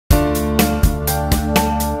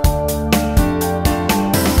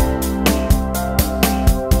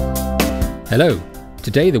Hello,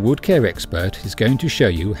 today the wood care expert is going to show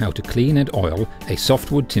you how to clean and oil a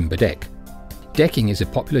softwood timber deck. Decking is a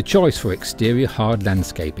popular choice for exterior hard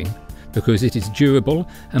landscaping because it is durable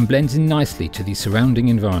and blends in nicely to the surrounding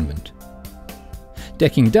environment.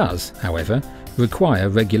 Decking does, however, require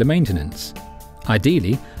regular maintenance,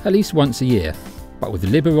 ideally at least once a year, but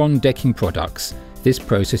with Liberon decking products this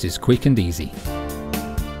process is quick and easy.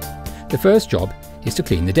 The first job is to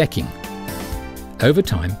clean the decking. Over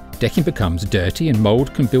time, decking becomes dirty and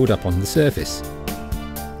mould can build up on the surface.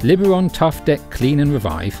 Liberon Tough Deck Clean and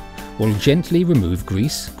Revive will gently remove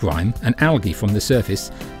grease, grime and algae from the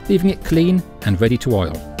surface, leaving it clean and ready to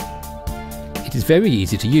oil. It is very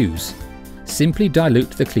easy to use. Simply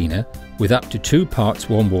dilute the cleaner with up to 2 parts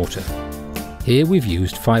warm water. Here we've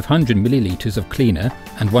used 500 milliliters of cleaner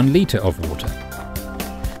and 1 litre of water.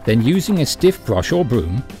 Then using a stiff brush or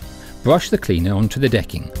broom, brush the cleaner onto the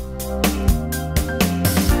decking.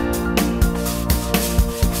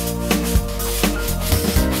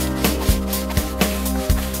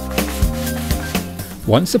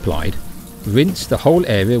 Once applied, rinse the whole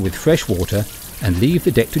area with fresh water and leave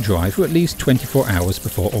the deck to dry for at least 24 hours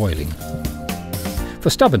before oiling. For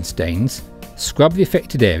stubborn stains, scrub the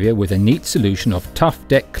affected area with a neat solution of Tough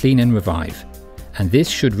Deck Clean and Revive, and this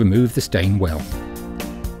should remove the stain well.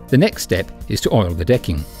 The next step is to oil the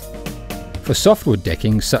decking. For softwood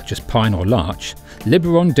decking such as pine or larch,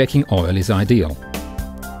 Liberon decking oil is ideal.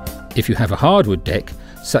 If you have a hardwood deck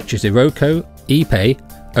such as Iroko, Ipe,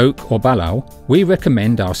 Oak or Balau, we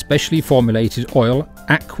recommend our specially formulated oil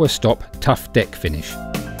Aqua Stop Tough Deck Finish.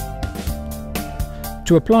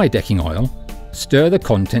 To apply decking oil, stir the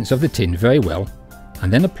contents of the tin very well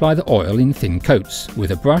and then apply the oil in thin coats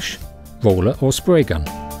with a brush, roller or spray gun.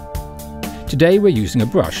 Today we're using a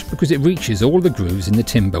brush because it reaches all the grooves in the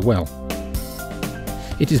timber well.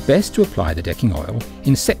 It is best to apply the decking oil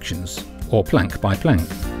in sections or plank by plank.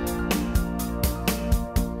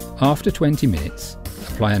 After 20 minutes,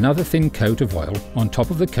 apply another thin coat of oil on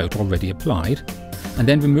top of the coat already applied and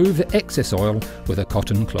then remove the excess oil with a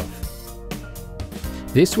cotton cloth.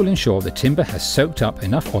 This will ensure the timber has soaked up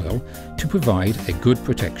enough oil to provide a good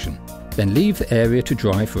protection. Then leave the area to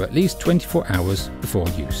dry for at least 24 hours before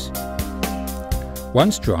use.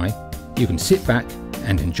 Once dry, you can sit back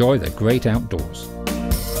and enjoy the great outdoors.